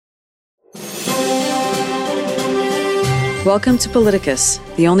Welcome to Politicus,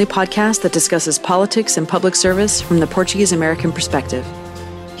 the only podcast that discusses politics and public service from the Portuguese-American perspective.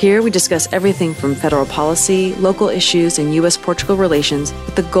 Here we discuss everything from federal policy, local issues, and U.S.-Portugal relations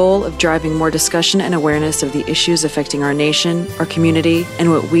with the goal of driving more discussion and awareness of the issues affecting our nation, our community,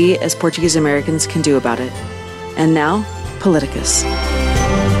 and what we as Portuguese-Americans can do about it. And now, Politicus.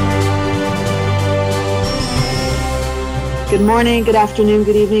 Good morning, good afternoon,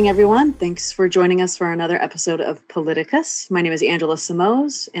 good evening, everyone. Thanks for joining us for another episode of Politicus. My name is Angela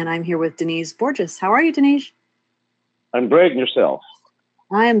Simoes, and I'm here with Denise Borges. How are you, Denise? I'm great, and yourself?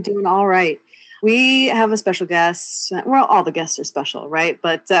 I am doing all right. We have a special guest. Well, all the guests are special, right?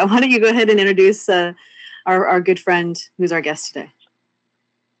 But why don't you go ahead and introduce our good friend who's our guest today?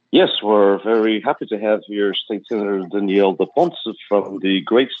 Yes, we're very happy to have here State Senator Danielle DePonte from the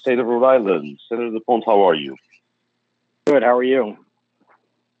great state of Rhode Island. Senator DePonte, how are you? Good. How are you?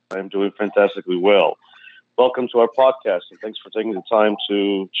 I'm doing fantastically well. Welcome to our podcast, and thanks for taking the time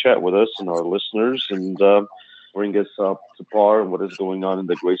to chat with us and our listeners and bring us up to par on what is going on in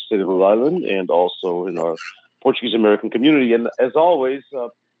the great state of Rhode Island and also in our Portuguese-American community. And as always,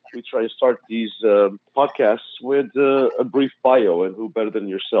 we try to start these podcasts with a brief bio, and who better than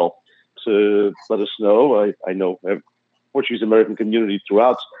yourself to let us know. I know Portuguese-American community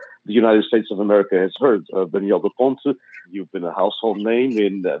throughout the United States of America has heard of Danielle DePonte. You've been a household name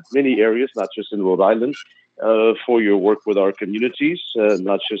in many areas, not just in Rhode Island, for your work with our communities,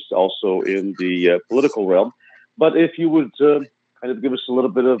 not just also in the political realm. But if you would kind of give us a little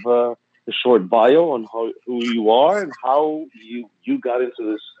bit of a short bio on who you are and how you got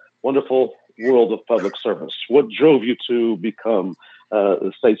into this wonderful world of public service. What drove you to become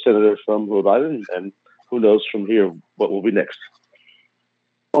a state senator from Rhode Island? And who knows from here what will be next?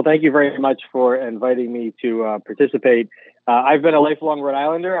 Well, thank you very much for inviting me to participate. I've been a lifelong Rhode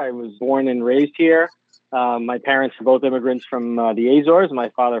Islander. I was born and raised here. My parents are both immigrants from the Azores. My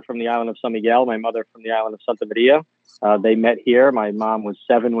father from the island of San Miguel, my mother from the island of Santa Maria. They met here. My mom was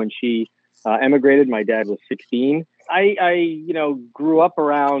 7 when she emigrated. My dad was 16. I grew up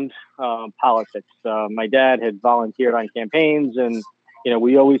around politics. My dad had volunteered on campaigns, and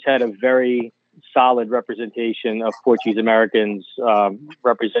we always had a very solid representation of Portuguese Americans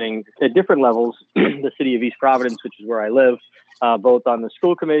representing at different levels the city of East Providence, which is where I live, both on the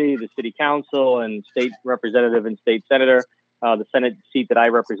school committee, the city council, and state representative and state senator. The Senate seat that I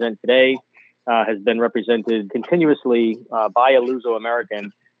represent today has been represented continuously by a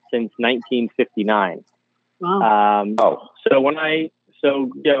Luso-American since 1959. Wow.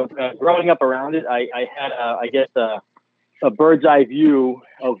 Growing up around it, I had, a bird's eye view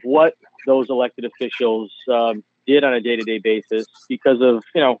of what those elected officials did on a day-to-day basis because of,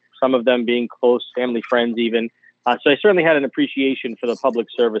 some of them being close family friends even. So I certainly had an appreciation for the public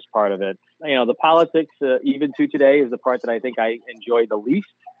service part of it. The politics, even to today, is the part that I think I enjoy the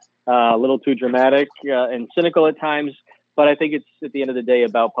least. A little too dramatic and cynical at times, but I think it's at the end of the day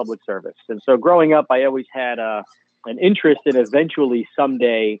about public service. And so growing up, I always had an interest in eventually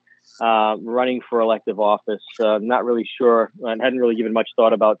someday running for elective office. Not really sure and hadn't really given much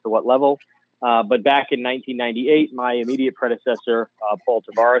thought about to what level. But back in 1998, my immediate predecessor, Paul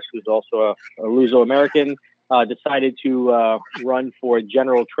Tavares, who's also a Luso-American, decided to run for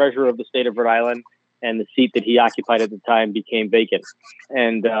general treasurer of the state of Rhode Island, and the seat that he occupied at the time became vacant.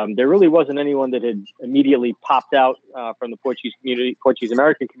 And there really wasn't anyone that had immediately popped out from the Portuguese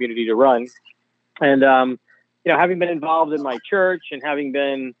American community to run. And having been involved in my church and having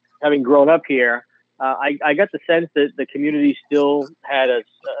grown up here, I got the sense that the community still had a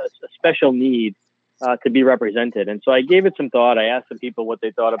special need to be represented. And so I gave it some thought. I asked some people what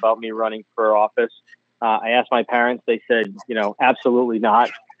they thought about me running for office. I asked my parents. They said, absolutely not.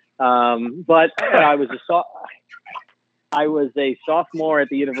 But I was a sophomore at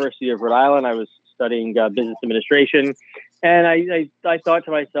the University of Rhode Island. I was studying business administration. And I thought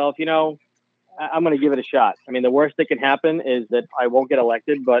to myself, I'm going to give it a shot. I mean, the worst that can happen is that I won't get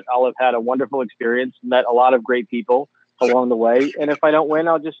elected, but I'll have had a wonderful experience, met a lot of great people along the way. And if I don't win,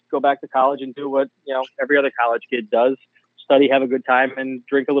 I'll just go back to college and do what, every other college kid does, study, have a good time, and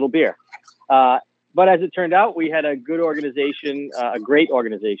drink a little beer. But as it turned out, we had a good organization, a great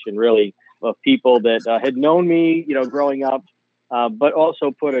organization, really, of people that had known me, growing up, but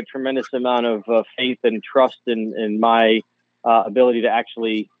also put a tremendous amount of faith and trust in my ability to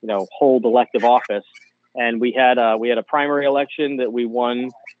actually, hold elective office. And we had a primary election that we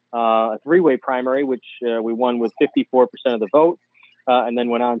won, a 3-way primary, which we won with 54% of the vote, and then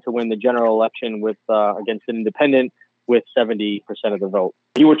went on to win the general election with against an independent with 70% of the vote.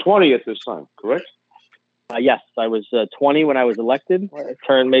 You were 20 at this time, correct? Yes, I was 20 when I was elected.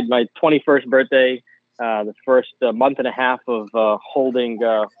 I made my 21st birthday the first month and a half of holding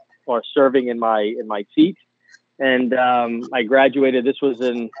or serving in my seat. And I graduated. This was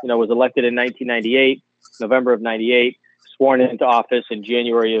was elected in 1998, November of 98, sworn into office in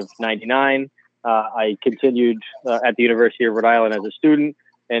January of 99. I continued at the University of Rhode Island as a student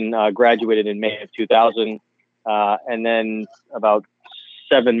and graduated in May of 2000. And then about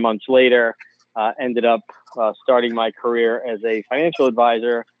 7 months later, ended up starting my career as a financial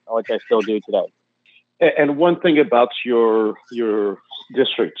advisor, which I still do today. And one thing about your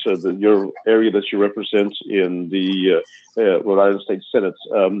district, your area that you represent in the Rhode Island State Senate,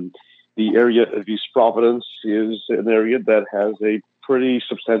 the area of East Providence is an area that has a pretty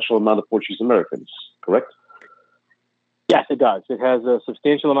substantial amount of Portuguese Americans, correct? Yes, it does. It has a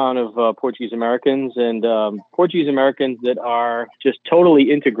substantial amount of Portuguese Americans and Portuguese Americans that are just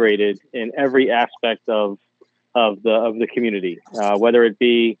totally integrated in every aspect of the community, whether it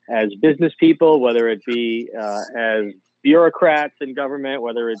be as business people, whether it be as bureaucrats in government,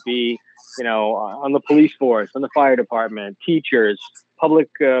 whether it be on the police force, on the fire department, teachers, public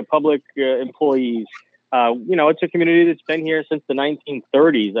employees. It's a community that's been here since the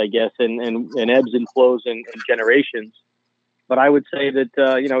 1930s, I guess, and ebbs and flows in generations. But I would say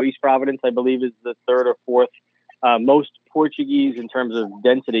that East Providence, I believe, is the third or fourth most Portuguese in terms of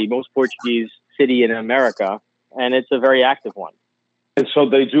density, most Portuguese city in America. And it's a very active one. And so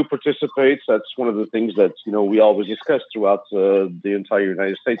they do participate. That's one of the things that, we always discuss throughout the entire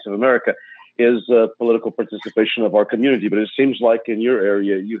United States of America is political participation of our community. But it seems like in your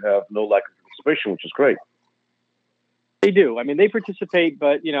area, you have no lack of participation, which is great. They do. I mean, they participate,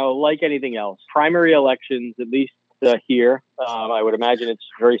 but, like anything else, primary elections, at least here, I would imagine it's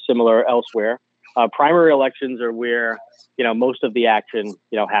very similar elsewhere. Primary elections are where, most of the action,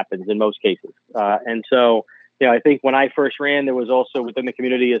 happens in most cases. And so, I think when I first ran, there was also within the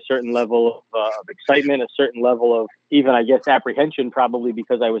community a certain level of excitement, a certain level of even, I guess, apprehension, probably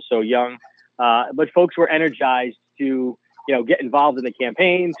because I was so young. But folks were energized to, get involved in the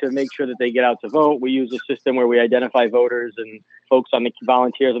campaign, to make sure that they get out to vote. We use a system where we identify voters, and folks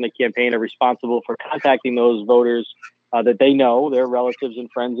volunteers on the campaign are responsible for contacting those voters that they know, their relatives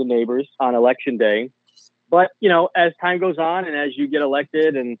and friends and neighbors on election day. But, as time goes on and as you get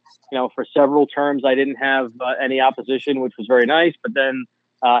elected and, for several terms, I didn't have any opposition, which was very nice, but then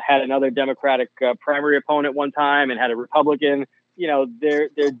had another Democratic primary opponent one time and had a Republican,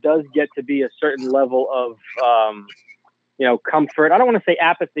 there does get to be a certain level of, comfort. I don't want to say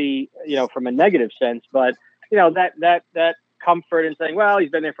apathy, from a negative sense, but, that comfort in saying, well, he's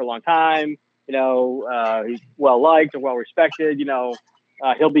been there for a long time, he's well liked and well respected,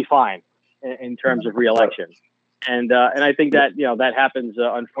 he'll be fine in terms of reelection. And I think that, that happens,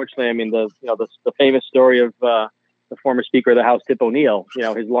 unfortunately. I mean, the famous story of the former Speaker of the House, Tip O'Neill,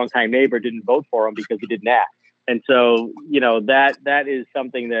 his longtime neighbor didn't vote for him because he didn't ask. And so, that is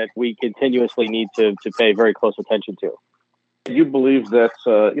something that we continuously need to pay very close attention to. You believe that,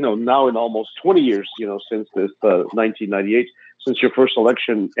 now in almost 20 years, since this 1998, since your first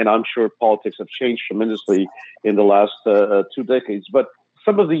election, and I'm sure politics have changed tremendously in the last 2 decades, but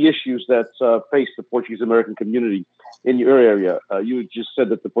some of the issues that face the Portuguese American community in your area, you just said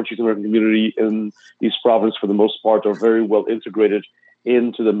that the Portuguese American community in East Providence, for the most part, are very well integrated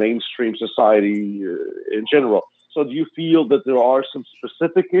into the mainstream society in general. So do you feel that there are some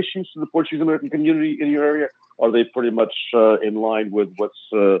specific issues to the Portuguese American community in your area? Or are they pretty much in line with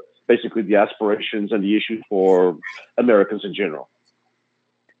what's basically the aspirations and the issues for Americans in general?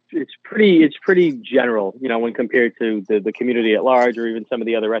 It's pretty general, when compared to the community at large or even some of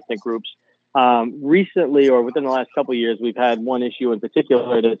the other ethnic groups. Recently, or within the last couple of years, we've had one issue in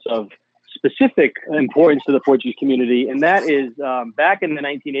particular that's of specific importance to the Portuguese community, and that is back in the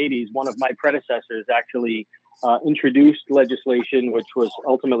 1980s, one of my predecessors actually introduced legislation, which was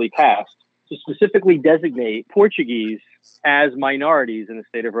ultimately passed, to specifically designate Portuguese as minorities in the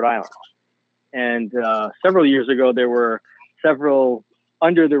state of Rhode Island. And several years ago, there were several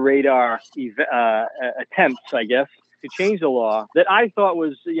under-the-radar attempts, I guess, to change the law that I thought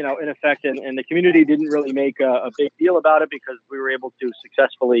was, in effect, and the community didn't really make a big deal about it because we were able to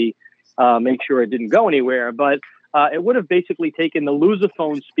successfully make sure it didn't go anywhere. But it would have basically taken the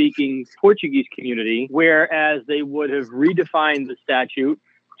Lusophone-speaking Portuguese community, whereas they would have redefined the statute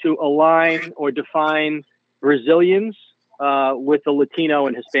to align or define Brazilians with the Latino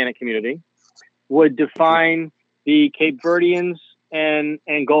and Hispanic community, would define the Cape Verdeans and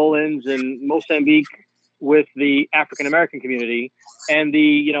Angolans and Mozambique with the African American community, and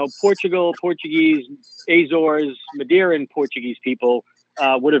the Portugal, Portuguese, Azores, Madeiran Portuguese people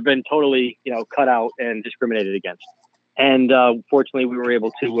would have been totally cut out and discriminated against. And fortunately, we were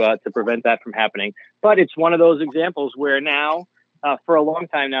able to prevent that from happening. But it's one of those examples where now, for a long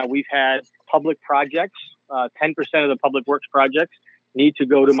time now, we've had public projects. 10% of the public works projects need to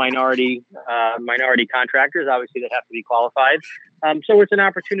go to minority contractors. Obviously, they have to be qualified. So it's an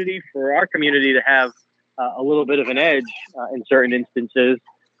opportunity for our community to have a little bit of an edge in certain instances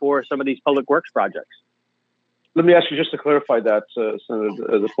for some of these public works projects. Let me ask you just to clarify that,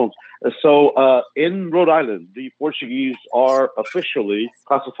 Senator Pons. So in Rhode Island, the Portuguese are officially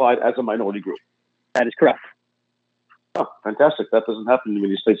classified as a minority group. That is correct. Oh, fantastic. That doesn't happen in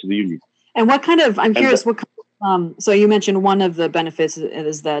many states of the Union. And what kind of, I'm curious, so you mentioned one of the benefits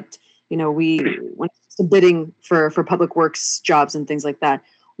is that, when it's bidding for public works jobs and things like that,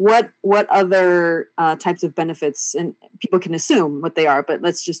 what other types of benefits, and people can assume what they are, but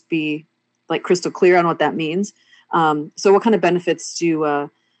let's just be like crystal clear on what that means. So what kind of benefits do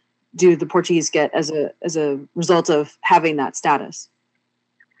the Portuguese get as a result of having that status?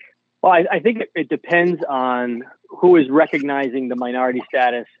 Well, I think it depends on who is recognizing the minority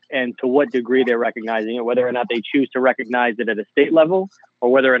status and to what degree they're recognizing it, whether or not they choose to recognize it at a state level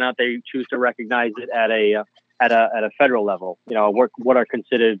or whether or not they choose to recognize it at a federal level. What are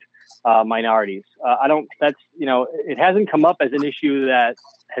considered minorities. It hasn't come up as an issue that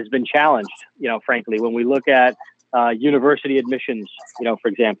has been challenged, frankly, when we look at university admissions, for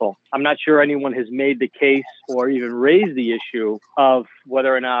example. I'm not sure anyone has made the case or even raised the issue of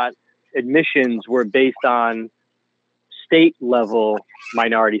whether or not admissions were based on state level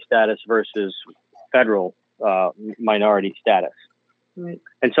minority status versus federal minority status. Right.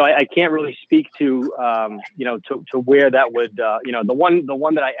 And so I can't really speak to where that would, the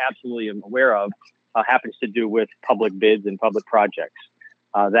one that I absolutely am aware of happens to do with public bids and public projects.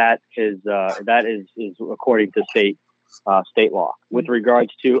 That is according to state law. With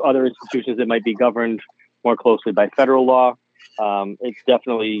regards to other institutions that might be governed more closely by federal law, it's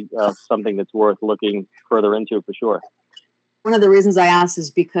definitely something that's worth looking further into for sure. One of the reasons I asked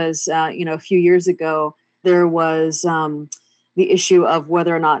is because, a few years ago, there was the issue of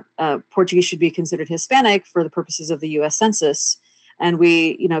whether or not Portuguese should be considered Hispanic for the purposes of the U.S. Census. And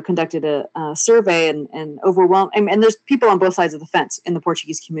we, conducted a survey and overwhelmed, and there's people on both sides of the fence in the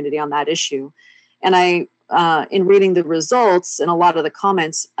Portuguese community on that issue. And I, in reading the results and a lot of the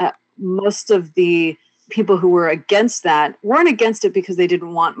comments, most of the people who were against that weren't against it because they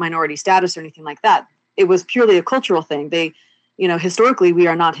didn't want minority status or anything like that. It was purely a cultural thing. They, historically, we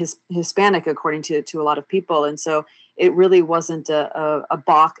are not Hispanic according to a lot of people. And so it really wasn't a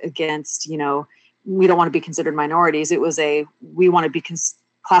balk against, we don't want to be considered minorities. It was we want to be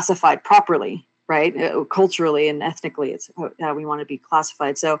classified properly, right? Culturally and ethnically, it's how we want to be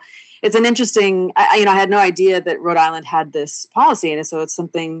classified. So it's an interesting, I had no idea that Rhode Island had this policy. And so it's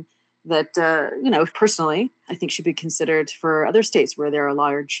something that, personally, I think should be considered for other states where there are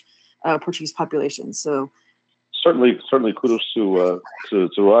large Portuguese populations. So certainly kudos to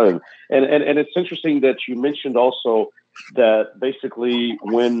Rhode Island. And it's interesting that you mentioned also that basically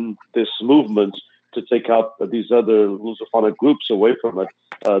when this movement to take out these other Lusophonic groups away from it,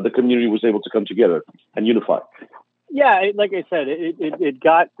 the community was able to come together and unify. Yeah, like I said, it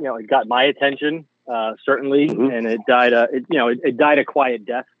got my attention certainly, and it died a quiet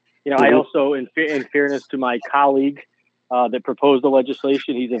death. I also, in fairness to my colleague that proposed the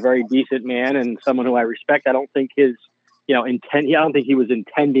legislation, he's a very decent man and someone who I respect. I don't think his intent. I don't think he was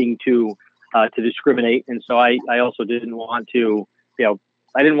intending to discriminate, and so I also didn't want to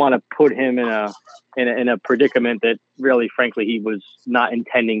I didn't want to put him in a predicament that really, frankly, he was not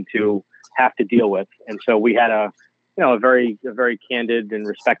intending to have to deal with. And so we had a very candid and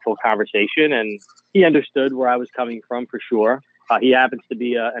respectful conversation, and he understood where I was coming from for sure. He happens to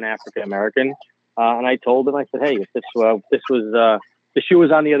be an African American, and I told him, I said, "Hey, if this was the shoe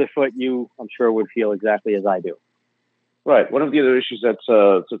was on the other foot, you, I'm sure, would feel exactly as I do." Right. One of the other issues that's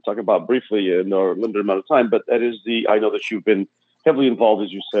to talk about briefly in our limited amount of time, but that is I know that you've been heavily involved,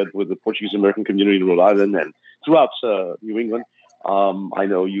 as you said, with the Portuguese American community in Rhode Island and throughout New England. I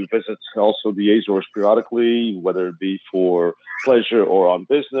know you visit also the Azores periodically, whether it be for pleasure or on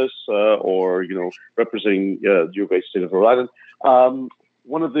business, or representing your great state of Rhode Island.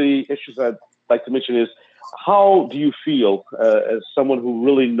 One of the issues I'd like to mention is, how do you feel as someone who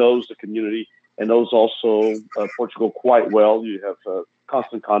really knows the community and knows also Portugal quite well? You have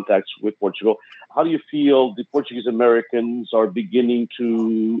constant contacts with Portugal. How do you feel the Portuguese Americans are beginning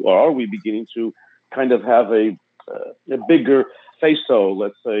to, or are we beginning to kind of have a bigger say-so,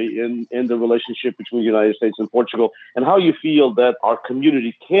 let's say, in the relationship between the United States and Portugal? And how you feel that our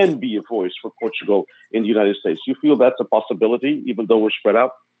community can be a voice for Portugal in the United States? Do you feel that's a possibility, even though we're spread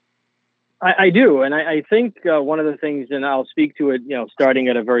out? I do. And I think one of the things, and I'll speak to it, starting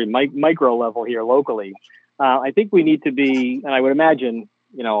at a very micro level here locally, I think we need to be, and I would imagine,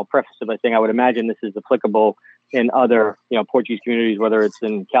 I'll preface it by saying I would imagine this is applicable in other, Portuguese communities, whether it's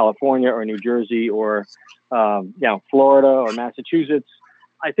in California or New Jersey or, Florida or Massachusetts.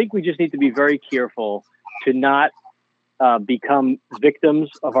 I think we just need to be very careful to not become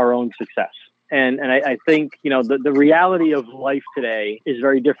victims of our own success. And I think, the reality of life today is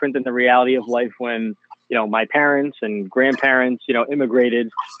very different than the reality of life when, my parents and grandparents, immigrated.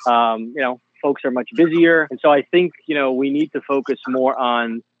 Folks are much busier. And so I think, we need to focus more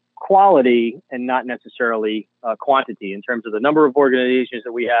on quality and not necessarily quantity in terms of the number of organizations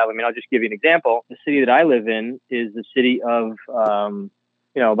that we have. I mean, I'll just give you an example. The city that I live in is the city of,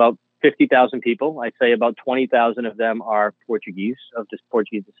 about 50,000 people. I'd say about 20,000 of them are Portuguese, of just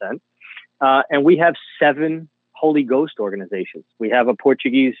Portuguese descent. And we have 7 Holy Ghost organizations. We have a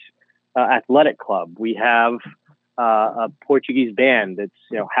Portuguese athletic club. We have a Portuguese band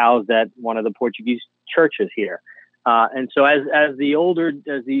that's housed at one of the Portuguese churches here. And so as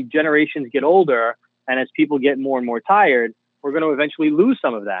the generations get older and as people get more and more tired, we're going to eventually lose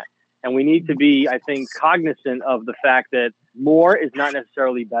some of that. And we need to be, I think, cognizant of the fact that more is not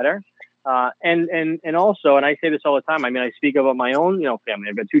necessarily better. And also, and I say this all the time, I mean, I speak about my own, family.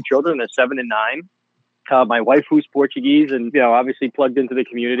 I've got 2 children, they're 7 and 9. My wife, who's Portuguese and, obviously plugged into the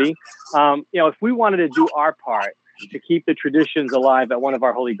community. If we wanted to do our part to keep the traditions alive at one of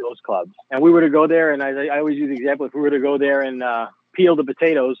our Holy Ghost clubs, and we were to go there, and I always use the example, if we were to go there and peel the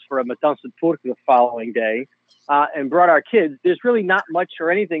potatoes for a matança de porco the following day, and brought our kids, there's really not much or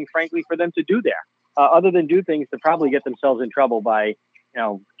anything, frankly, for them to do there, other than do things to probably get themselves in trouble by,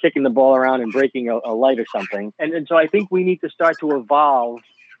 kicking the ball around and breaking a light or something. And so I think we need to start to evolve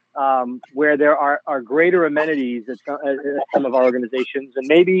where there are greater amenities at some of our organizations. And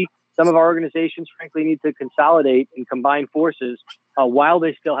maybe some of our organizations, frankly, need to consolidate and combine forces while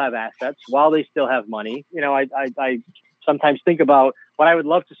they still have assets, while they still have money. I sometimes think about what I would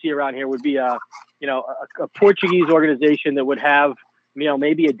love to see around here would be a Portuguese organization that would have,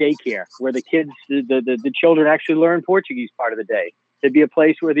 maybe a daycare where the kids, the children actually learn Portuguese part of the day. There'd be a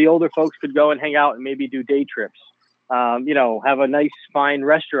place where the older folks could go and hang out and maybe do day trips. Have a nice, fine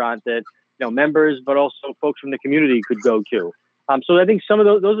restaurant that, members, but also folks from the community could go to. So I think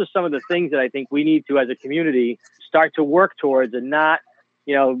those are some of the things that I think we need to, as a community, start to work towards and not,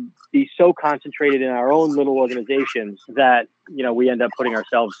 be so concentrated in our own little organizations that, we end up putting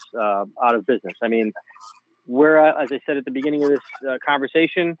ourselves out of business. I mean, we're, as I said at the beginning of this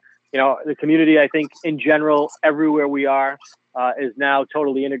conversation, the community, I think in general, everywhere we are, is now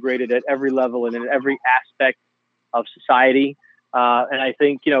totally integrated at every level and in every aspect of society. And I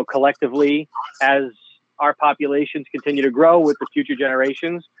think, collectively, as our populations continue to grow with the future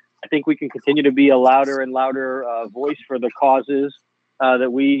generations, I think we can continue to be a louder and louder voice for the causes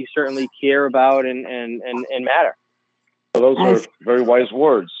that we certainly care about and matter. Well, those are very wise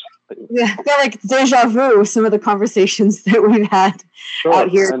words. Yeah, I feel like deja vu, some of the conversations that we've had out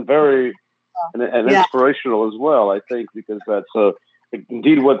here. And very inspirational as well, I think, because that's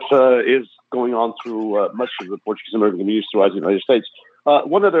indeed what is going on through much of the Portuguese American communities throughout the United States.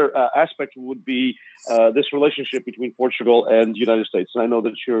 One other aspect would be this relationship between Portugal and the United States. And I know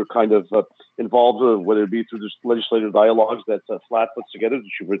that you're kind of involved, whether it be through this legislative dialogues that FLAT puts together, that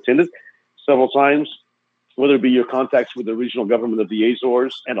you've attended several times, whether it be your contacts with the regional government of the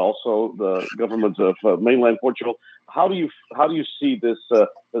Azores and also the government of mainland Portugal. How do you see this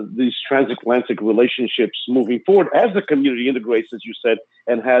these transatlantic relationships moving forward as the community integrates, as you said,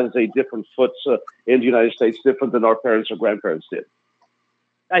 and has a different foot in the United States, different than our parents or grandparents did?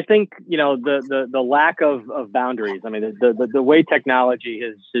 I think, the lack of boundaries. I mean, the way technology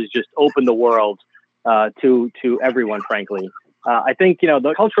has just opened the world to everyone, frankly. I think,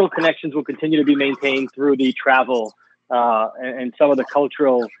 the cultural connections will continue to be maintained through the travel and some of the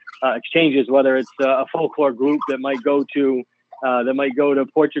cultural exchanges, whether it's a folklore group that might go to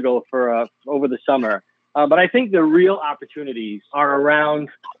Portugal for over the summer. But I think the real opportunities are around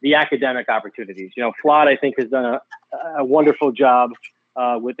the academic opportunities. FLAT, I think, has done a wonderful job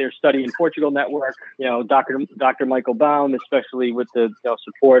with their Study in Portugal network. Dr. Michael Baum, especially with the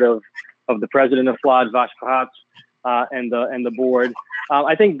support of the president of FLAT, Vasco Hatz, and the board.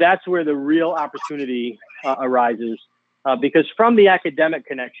 I think that's where the real opportunity arises, because from the academic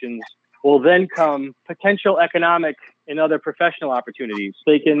connections will then come potential economic and other professional opportunities.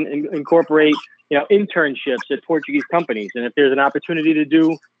 They can incorporate, internships at Portuguese companies, and if there's an opportunity to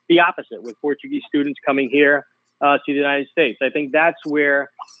do the opposite with Portuguese students coming here to the United States, I think that's where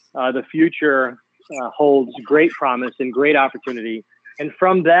the future holds great promise and great opportunity. And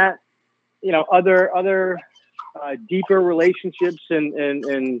from that, other deeper relationships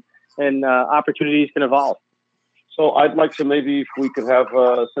and opportunities can evolve. So I'd like to maybe, if we could have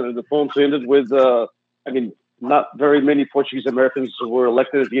Senator Ponce ended with, not very many Portuguese Americans were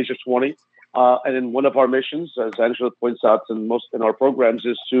elected at the age of 20. And in one of our missions, as Angela points out in our programs,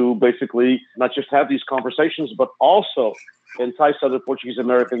 is to basically not just have these conversations, but also entice other Portuguese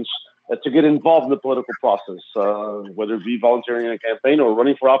Americans to get involved in the political process, whether it be volunteering in a campaign or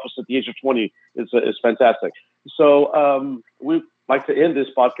running for office at the age of 20 is fantastic. So we'd like to end this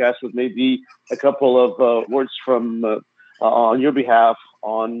podcast with maybe a couple of words from on your behalf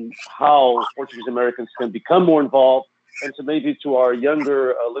on how Portuguese Americans can become more involved, and to maybe to our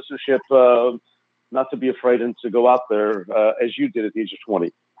younger listenership, not to be afraid and to go out there as you did at the age of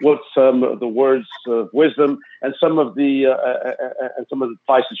 20. What's some of the words of wisdom and some of the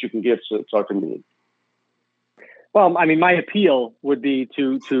advice that you can give to our community? Well, my appeal would be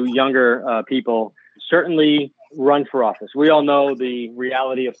to younger people. Certainly run for office. We all know the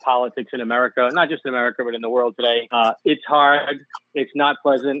reality of politics in America, not just in America, but in the world today. It's hard. It's not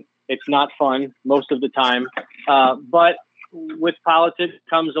pleasant. It's not fun most of the time. But with politics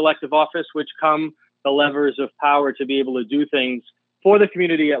comes elective office, which come the levers of power to be able to do things for the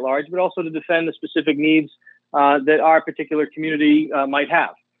community at large, but also to defend the specific needs that our particular community might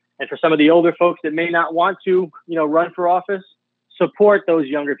have. And for some of the older folks that may not want to, run for office, support those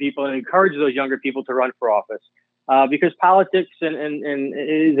younger people and encourage those younger people to run for office. Because politics and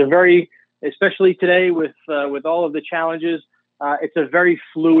is a very, especially today with all of the challenges, it's a very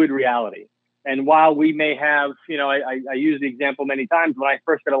fluid reality. And while we may have, I use the example many times, when I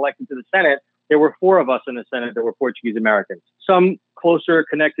first got elected to the Senate, there were 4 of us in the Senate that were Portuguese Americans, some closer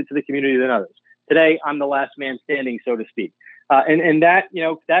connected to the community than others. Today, I'm the last man standing, so to speak. And that,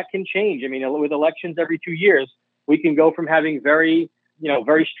 that can change. With elections every 2 years, we can go from having very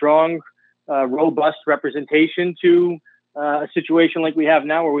strong, robust representation to a situation like we have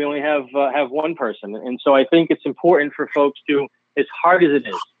now, where we only have one person. And so I think it's important for folks to, as hard as it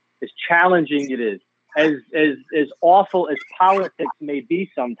is, as challenging it is, as awful as politics may be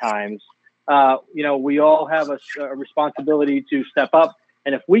sometimes, we all have a responsibility to step up.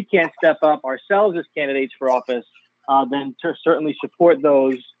 And if we can't step up ourselves as candidates for office, then to certainly support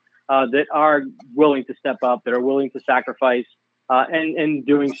those that are willing to step up, that are willing to sacrifice, and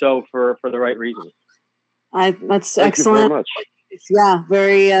doing so for the right reasons. That's Thank excellent. You very much. Yeah,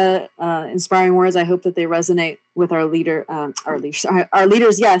 very inspiring words. I hope that they resonate with our leaders,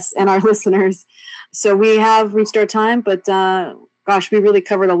 yes, and our listeners. So we have reached our time, but gosh, we really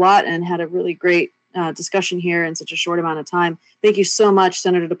covered a lot and had a really great discussion here in such a short amount of time. Thank you so much,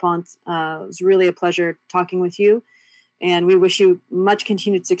 Senator DePonte. It was really a pleasure talking with you, and we wish you much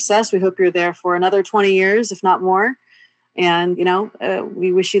continued success. We hope you're there for another 20 years, if not more. And,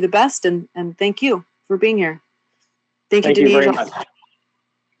 we wish you the best, and thank you for being here. Thank you very much.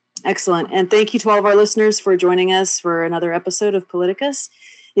 Excellent. And thank you to all of our listeners for joining us for another episode of Politicus.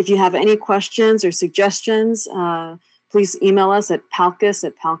 If you have any questions or suggestions, please email us at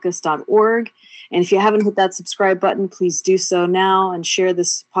palcus@palcus.org. And if you haven't hit that subscribe button, please do so now and share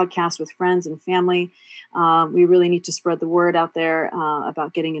this podcast with friends and family. We really need to spread the word out there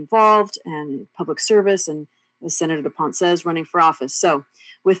about getting involved and public service, and as Senator DePonte says, running for office. So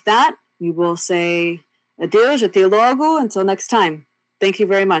with that, we will say adeus, até logo, until next time. Thank you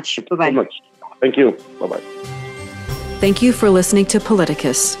very much. Bye-bye. Thank you. Bye-bye. Thank you for listening to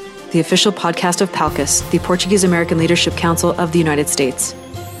Politicus, the official podcast of PALCUS, the Portuguese American Leadership Council of the United States.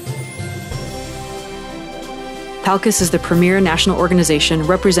 PALCUS is the premier national organization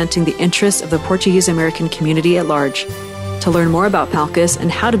representing the interests of the Portuguese American community at large. To learn more about PALCUS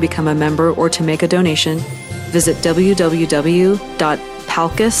and how to become a member or to make a donation, visit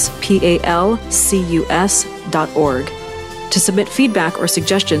www.palcus.org. To submit feedback or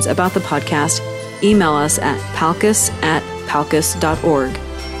suggestions about the podcast, email us at palcus@palcus.org.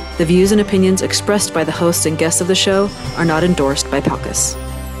 The views and opinions expressed by the hosts and guests of the show are not endorsed by PALCUS.